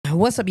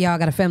What's up, y'all? I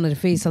got a family to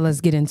feed, so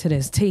let's get into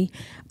this tea.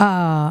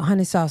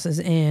 Honey Sauce is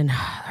in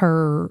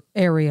her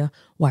area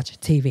watching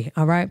TV,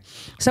 all right?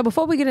 So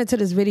before we get into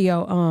this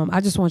video,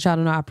 I just want y'all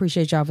to know I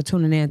appreciate y'all for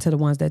tuning in, to the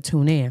ones that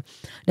tune in.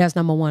 That's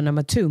number one.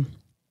 Number two,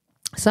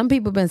 some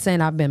people been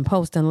saying I've been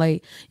posting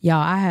late. Y'all,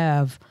 I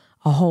have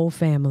a whole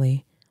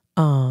family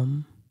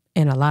and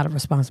a lot of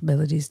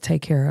responsibilities to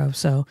take care of.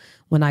 So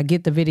when I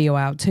get the video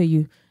out to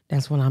you,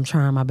 that's when I'm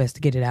trying my best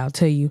to get it out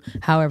to you.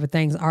 However,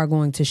 things are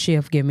going to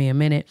shift. Give me a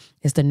minute.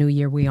 It's the new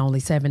year. We only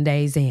 7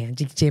 days in.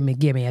 Jimmy,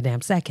 give me a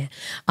damn second.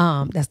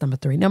 That's number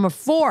three. Number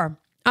four,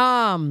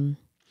 Blueface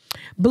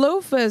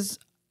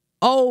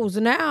owes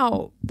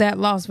now that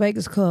Las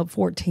Vegas club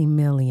 $14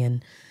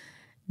 million.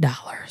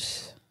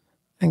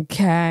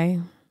 Okay.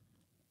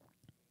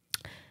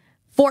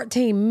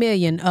 14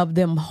 million of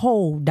them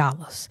whole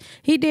dollars.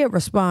 He did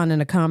respond in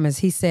the comments.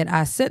 He said,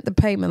 I sent the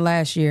payment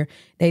last year.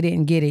 They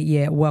didn't get it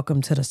yet.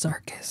 Welcome to the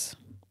circus.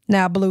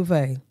 Now,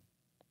 Blueface,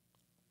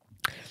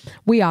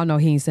 we all know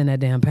he ain't sent that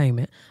damn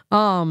payment.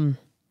 Y'all, I'm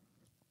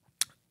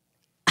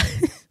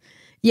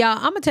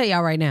going to tell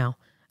y'all right now,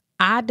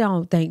 I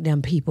don't think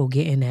them people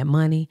getting that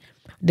money.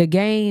 The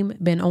game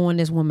been owing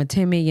this woman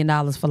 $10 million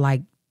for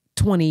like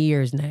 20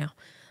 years now.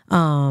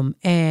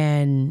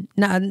 And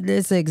not,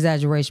 it's an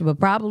exaggeration, but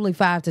probably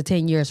 5 to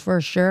 10 years for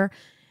sure.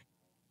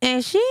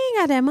 And she ain't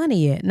got that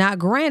money yet. Now,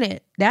 granted,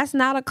 that's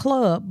not a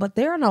club, but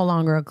they're no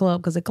longer a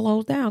club because it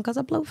closed down because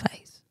of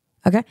Blueface.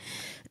 Okay.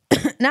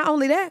 Not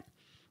only that,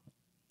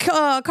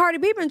 Cardi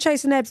B been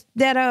chasing that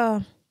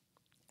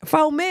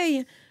 $4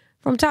 million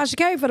from Tasha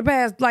K for the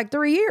past like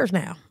 3 years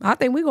now. I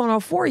think we're going on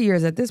 4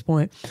 years at this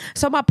point.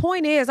 So my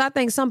point is, I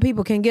think some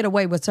people can get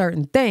away with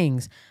certain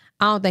things.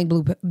 I don't think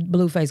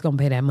Blueface gonna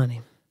pay that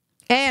money.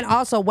 And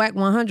also, Whack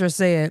 100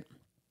 said,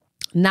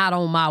 not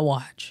on my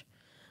watch.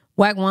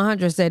 Whack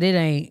 100 said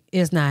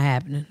it's not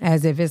happening,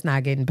 as if it's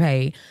not getting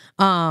paid.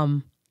 I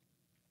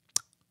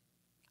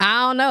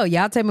don't know.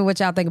 Y'all tell me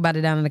what y'all think about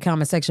it down in the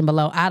comment section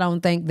below. I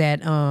don't think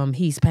that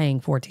he's paying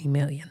 $14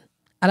 million.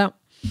 I don't.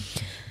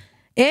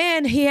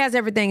 And he has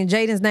everything in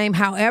Jaden's name.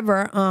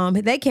 However,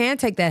 they can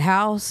take that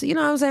house. You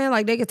know what I'm saying?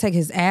 Like, they could take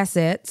his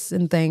assets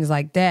and things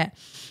like that.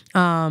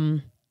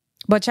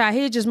 But y'all,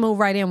 he'll just move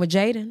right in with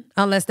Jaden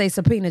unless they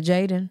subpoena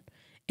Jaden.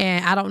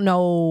 And I don't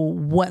know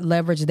what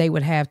leverage they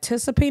would have to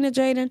subpoena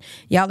Jaden.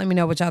 Y'all let me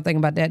know what y'all think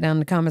about that down in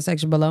the comment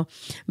section below.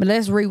 But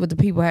let's read what the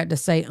people had to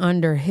say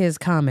under his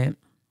comment.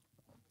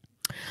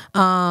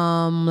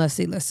 Let's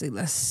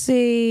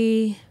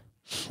see.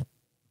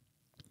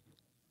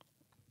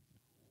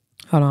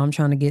 Hold on, I'm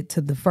trying to get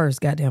to the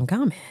first goddamn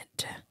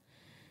comment.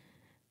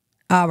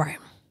 All right.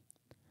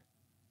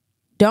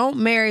 Don't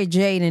marry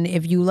Jaden.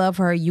 If you love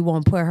her, you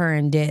won't put her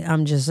in debt.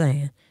 I'm just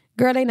saying.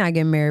 Girl, they not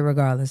getting married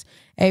regardless.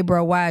 Hey,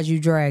 bro, why is you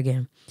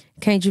dragging?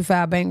 Can't you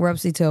file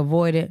bankruptcy to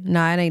avoid it?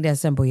 Nah, it ain't that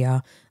simple,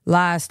 y'all.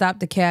 Lies, stop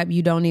the cap.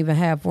 You don't even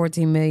have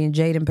 14 million.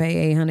 Jaden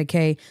pay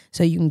 800K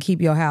so you can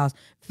keep your house.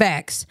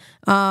 Facts.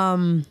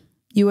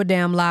 You a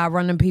damn lie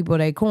running people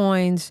they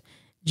coins.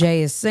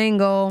 Jay is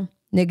single.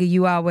 Nigga,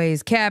 you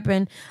always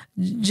capping.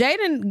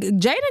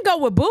 Jaden go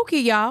with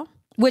Buki, y'all.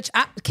 Which,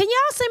 can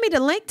y'all send me the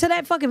link to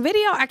that fucking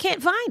video? I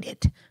can't find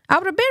it. I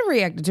would have been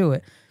reacting to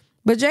it.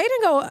 But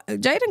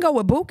Jaden go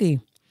with Buki.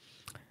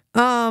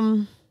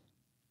 I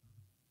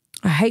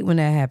hate when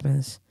that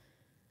happens.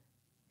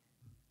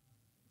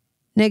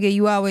 Nigga,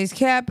 you always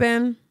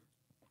capping.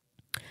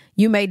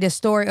 You made this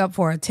story up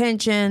for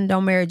attention.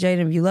 Don't marry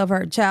Jaden if you love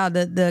her. Child,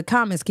 the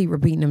comments keep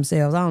repeating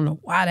themselves. I don't know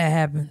why that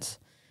happens.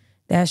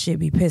 That shit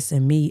be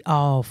pissing me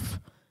off.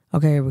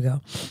 Okay, here we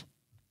go.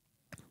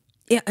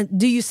 Yeah,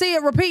 do you see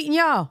it repeating,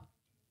 y'all?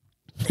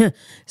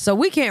 So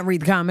we can't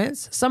read the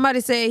comments. Somebody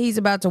said he's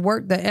about to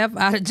work the F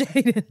out of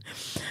Jaden.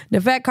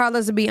 The fat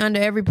Carlos will be under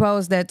every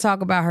post that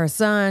talk about her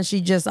son. She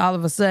just all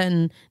of a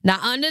sudden, now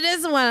under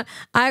this one,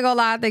 I ain't gonna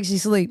lie, I think she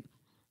sleep.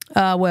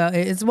 Well,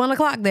 it's 1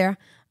 o'clock there.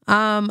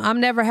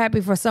 I'm never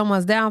happy for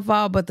someone's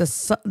downfall, but the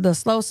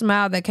slow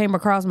smile that came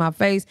across my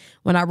face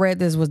when I read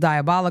this was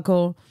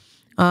diabolical.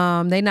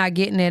 They not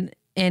getting it.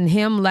 And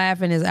him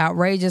laughing is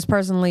outrageous.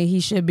 Personally, he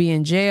should be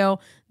in jail.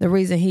 The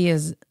reason he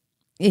is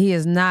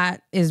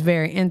not is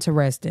very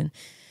interesting.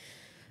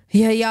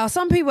 Yeah, y'all,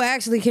 some people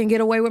actually can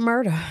get away with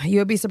murder.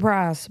 You'll be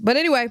surprised. But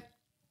anyway,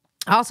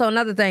 also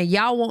another thing,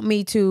 y'all want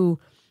me to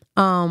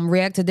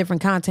react to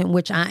different content,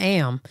 which I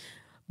am.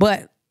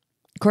 But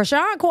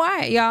Krishan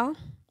quiet, y'all.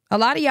 A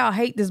lot of y'all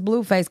hate this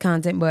Blueface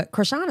content, but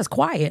Krishan is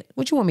quiet.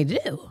 What you want me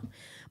to do?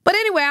 But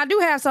anyway, I do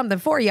have something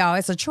for y'all.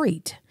 It's a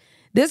treat.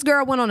 This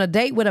girl went on a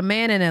date with a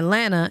man in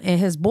Atlanta and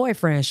his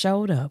boyfriend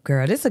showed up.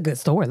 Girl, this is a good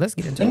story. Let's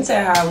get into it. Let me tell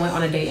you how I went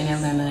on a date in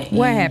Atlanta.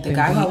 What happened? The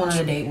guy who I went on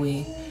a date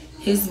with,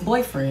 his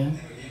boyfriend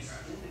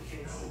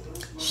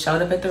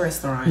showed up at the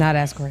restaurant. Nah,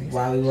 that's crazy.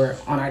 While we were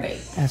on our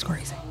date. That's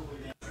crazy.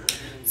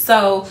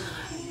 So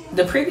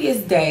the previous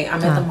day,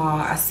 I'm at the mall.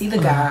 I see the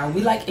guy.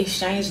 We like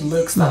exchange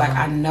looks. So like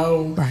I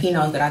know he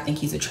knows that I think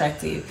he's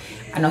attractive.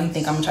 I know he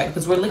think I'm attractive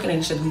because we're looking at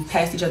each other. We've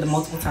passed each other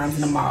multiple times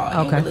in the mall.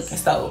 And we're looking.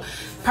 So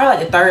probably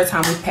like the third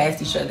time we've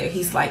passed each other,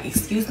 he's like,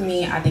 "Excuse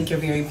me, I think you're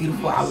very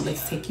beautiful. I would like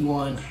to take you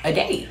on a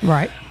date."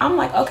 Right. I'm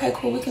like, "Okay,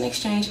 cool. We can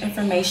exchange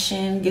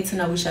information, get to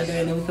know each other,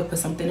 and then we could put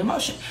something in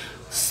motion."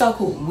 So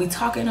cool. We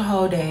talking the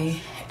whole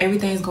day.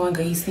 Everything's going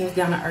good. He seems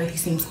down to earth. He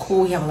seems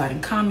cool. We have a lot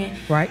in common.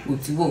 Right.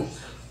 Whoop-de-whoop.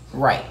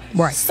 Right.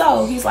 Right.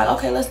 So he's like,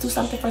 "Okay, let's do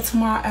something for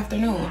tomorrow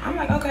afternoon." I'm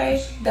like,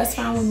 "Okay, that's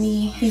fine with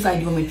me." He's like,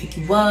 "Do you want me to pick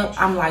you up?"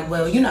 I'm like,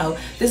 "Well, you know,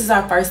 this is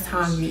our first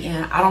time meeting.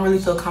 I don't really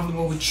feel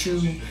comfortable with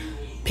you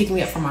picking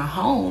me up from my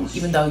home,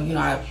 even though, you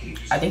know,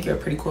 I think you're a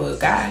pretty cool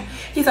guy."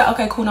 He's like,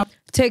 "Okay, cool." No.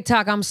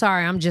 TikTok, I'm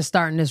sorry, I'm just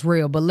starting this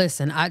reel, but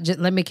listen,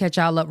 let me catch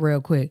y'all up real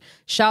quick.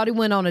 Shawty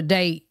went on a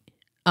date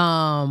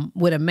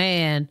with a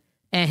man,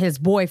 and his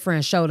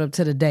boyfriend showed up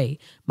to the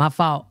date. My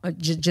fault.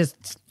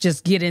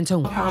 Just get into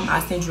him. I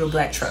send you a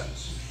black truck.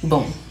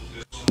 Boom.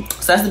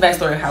 So that's the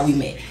backstory of how we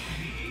met.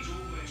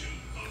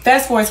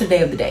 Fast forward to the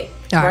day of the date,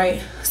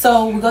 right?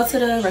 So we go to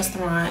the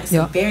restaurant. It's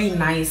a very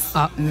nice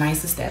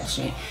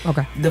establishment.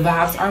 Okay. The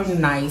vibes are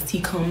nice.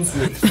 He comes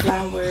with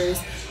flowers.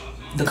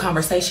 The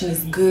conversation is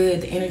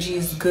good. The energy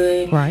is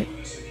good. Right.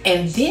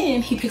 And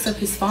then he picks up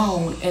his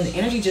phone, and the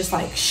energy just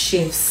like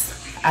shifts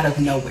out of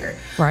nowhere.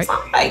 Right. So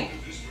I'm like,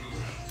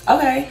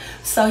 okay.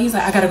 So he's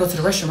like, "I gotta go to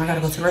the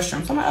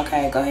restroom. So I'm like,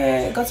 "Okay, go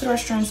ahead, go to the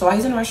restroom." So while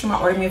he's in the restroom, I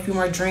ordered me a few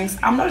more drinks.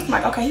 I'm noticing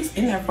like, okay, he's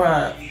in there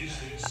for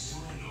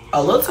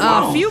a little too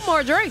long. A few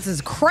more drinks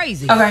is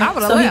crazy. Okay, I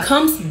so left. he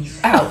comes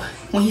out.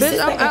 When he sits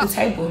back at the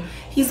table,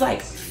 he's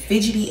like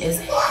fidgety as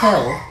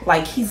hell.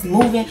 Like he's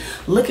moving,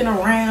 looking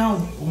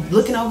around,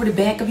 looking over the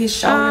back of his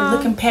shoulder,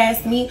 looking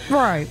past me.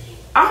 Right.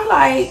 I'm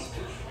like,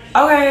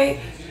 okay,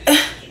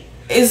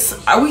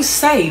 are we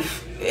safe?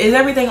 Is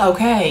everything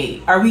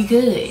okay? Are we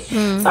good? So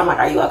I'm like,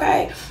 "Are you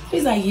okay?"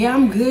 He's like, "Yeah,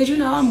 I'm good. You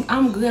know,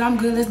 I'm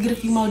good. Let's get a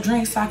few more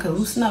drinks so I can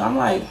loosen up." I'm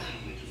like,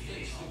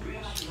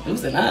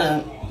 loosen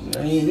up?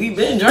 I mean, we've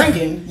been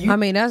drinking. I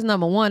mean, that's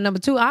number one. Number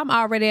two, I'm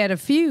already at a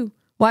few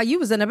while you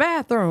was in the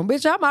bathroom.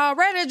 Bitch, I'm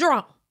already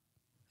drunk.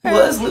 Well,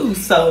 let's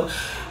lose. So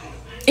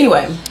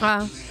anyway,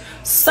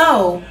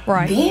 so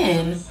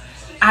then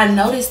I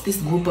noticed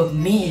this group of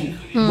men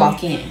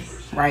walk in,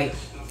 right?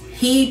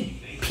 He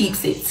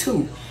peeps it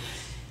too.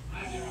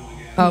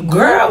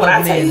 Girl, when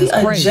I tell you, he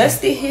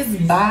adjusted his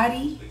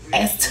body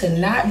as to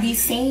not be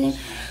seen.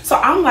 So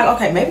I'm like,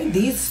 okay, maybe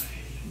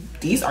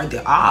these are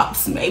the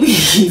ops. Maybe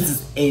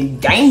he's in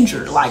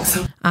danger. Like,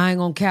 I ain't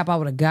gonna cap. I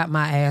would have got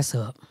my ass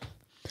up.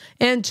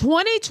 In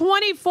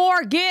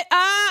 2024, get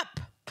up.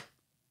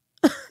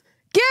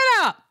 Get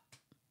up.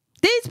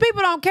 These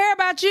people don't care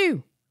about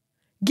you.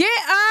 Get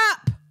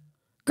up.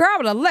 Girl, I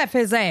would have left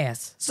his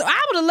ass. So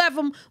I would have left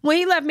him when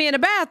he left me in the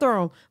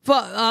bathroom for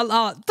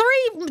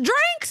 3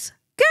 drinks.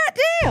 God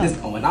damn. What's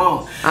going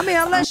on? I mean,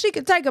 unless she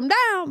could take him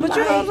down, but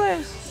you know what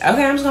I'm saying?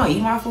 Okay, I'm just gonna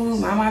eat my food,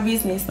 mind my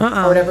business, or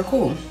whatever.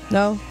 Cool.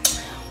 No.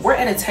 We're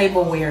at a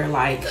table where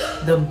like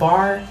the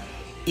bar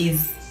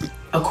is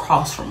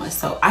across from us,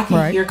 so I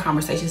can hear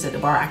conversations at the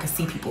bar. I can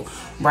see people,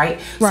 right?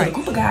 So the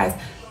group of guys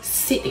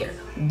sit there.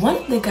 One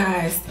of the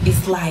guys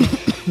is like,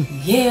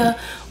 "Yeah,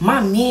 my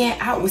man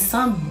out with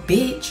some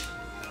bitch."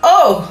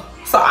 Oh.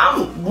 So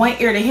I'm one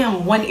ear to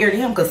him,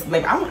 because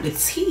baby, I want the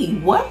tea.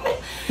 What?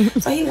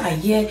 So he like,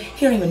 yeah,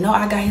 he don't even know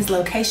I got his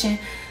location.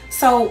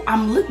 So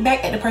I'm looking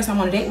back at the person I'm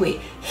on a date with.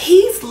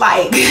 He's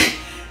like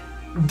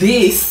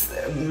this,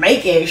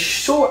 making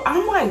sure.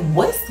 I'm like,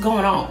 what's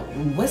going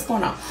on? What's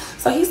going on?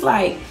 So he's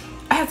like,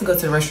 "I have to go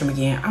to the restroom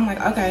again." I'm like,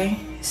 okay.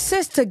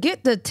 Sis, to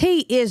get the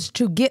tea is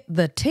to get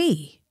the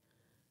tea.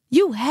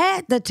 You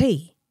had the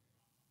tea.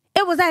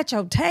 It was at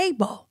your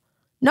table.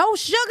 No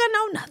sugar,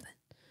 no nothing.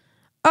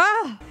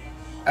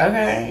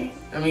 Okay.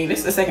 I mean, this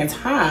is the second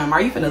time.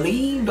 Are you finna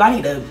leave? Do I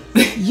need to,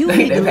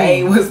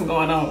 pay? What's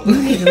going on? You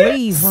need to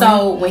leave.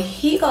 So when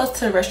he goes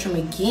to the restroom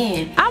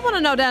again, I want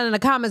to know down in the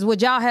comments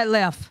what y'all had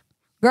left.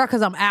 Girl,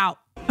 because I'm out.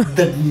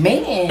 The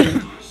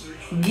man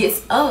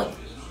gets up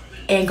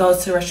and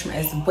goes to the restroom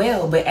as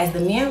well. But as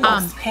the man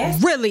walks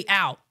past, really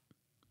out.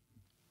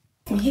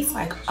 He's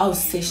like, "Oh,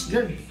 sis,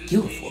 you're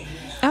beautiful."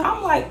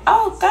 I'm like,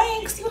 "Oh,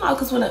 thanks." You know,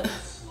 because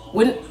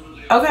when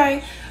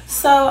okay.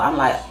 So I'm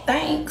like,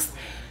 "Thanks."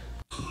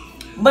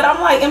 But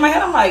I'm like, in my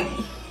head, I'm like,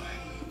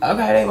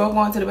 okay, they both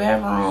going to the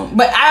bathroom.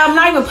 But I'm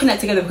not even putting that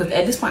together because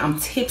at this point, I'm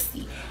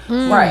tipsy.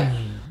 Right.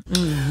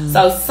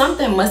 So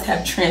something must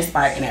have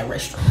transpired in that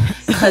restaurant.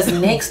 Because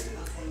next,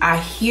 I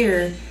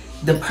hear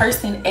the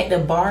person at the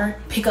bar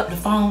pick up the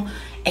phone.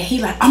 And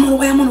he like, I'm on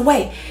the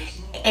way.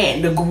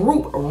 And the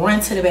group run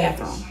to the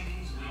bathroom.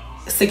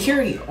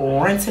 Security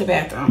run to the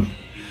bathroom.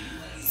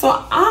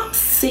 So I'm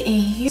sitting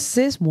here.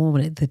 Sis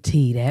wanted the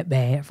tea that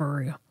bad, for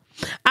real.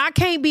 I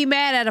can't be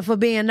mad at her for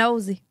being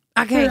nosy.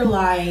 I can't. You're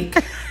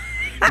like,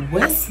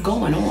 what's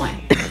going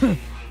on?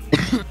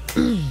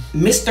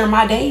 Mr.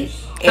 My Date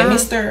and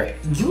Mr.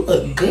 You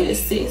look good,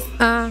 sis.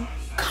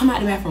 come out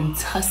the bathroom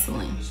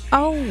tussling.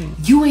 Oh.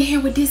 You in here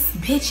with this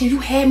bitch and you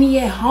had me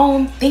at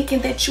home thinking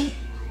that you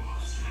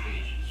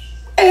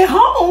at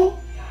home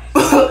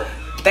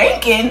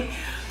thinking.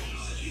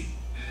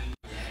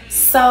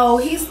 So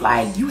he's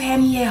like, you had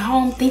me at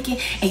home thinking,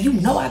 and you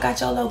know I got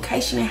your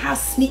location, and how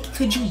sneaky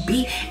could you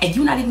be? And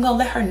you not even gonna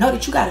let her know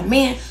that you got a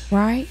man.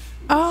 Right.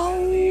 Oh.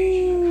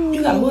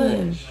 You got a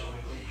what?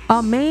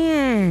 A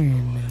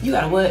man. You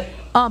got a what?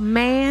 A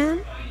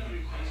man.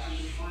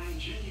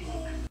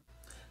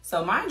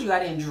 So mind you, I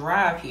didn't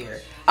drive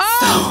here.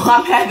 Oh. So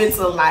I'm having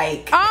to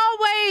like.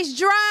 Always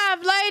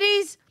drive,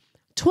 ladies.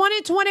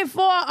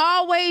 2024,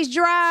 always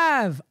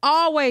drive.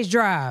 Always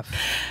drive.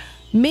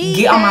 Me,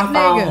 get on my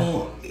nigga.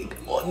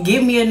 phone.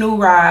 Give me a new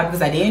ride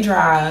because I didn't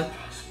drive.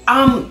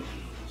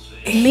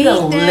 He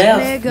done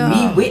left nigga.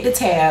 me with the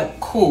tab.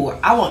 Cool.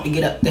 I want to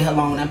get up the hell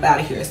on up out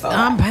of here. So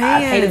I'm paying.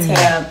 I pay the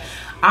tab.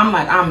 I'm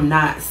like, I'm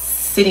not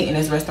sitting in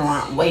this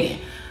restaurant waiting.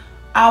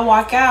 I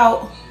walk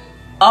out.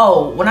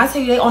 Oh, when I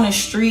tell you they on the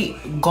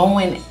street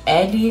going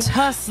at it,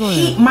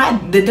 tussling.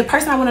 The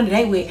person I went on a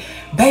date with,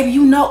 baby,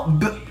 you know,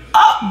 baby,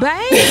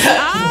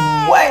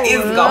 what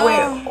is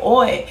going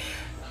on?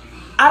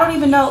 I don't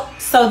even know.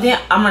 So then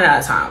I'm running out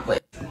of time.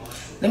 But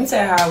let me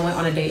tell you how I went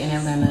on a date in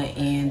Atlanta,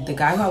 and the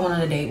guy who I went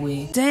on a date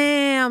with.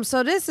 Damn.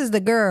 So this is the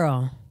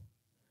girl.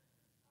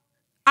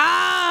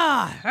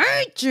 I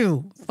hate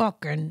you,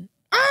 fucking.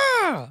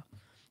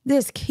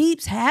 This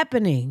keeps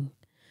happening.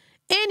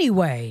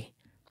 Anyway,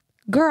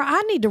 girl,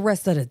 I need the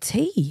rest of the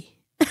tea.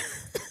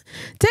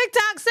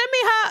 TikTok, send me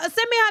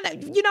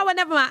her. You know what?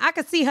 Never mind. I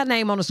can see her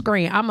name on the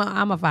screen.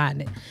 I'ma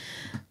find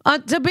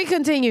it. To be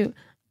continued.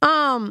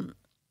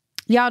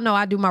 Y'all know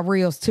I do my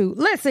reels too.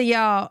 Listen,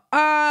 y'all.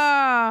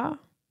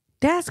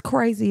 That's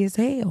crazy as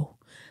hell.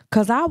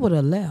 Cause I would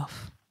have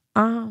left.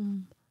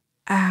 I'm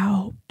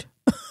out.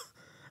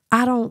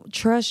 I don't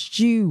trust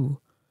you.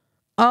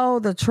 Oh,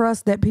 the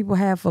trust that people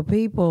have for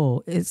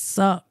people. It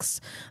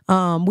sucks.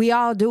 We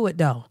all do it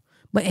though.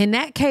 But in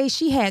that case,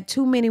 she had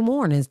too many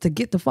warnings to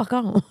get the fuck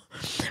on.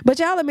 But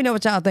y'all let me know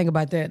what y'all think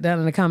about that down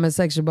in the comment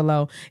section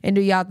below. And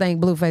do y'all think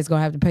Blueface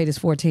gonna have to pay this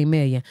 $14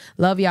 million?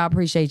 Love y'all.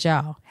 Appreciate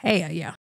y'all. Hell yeah.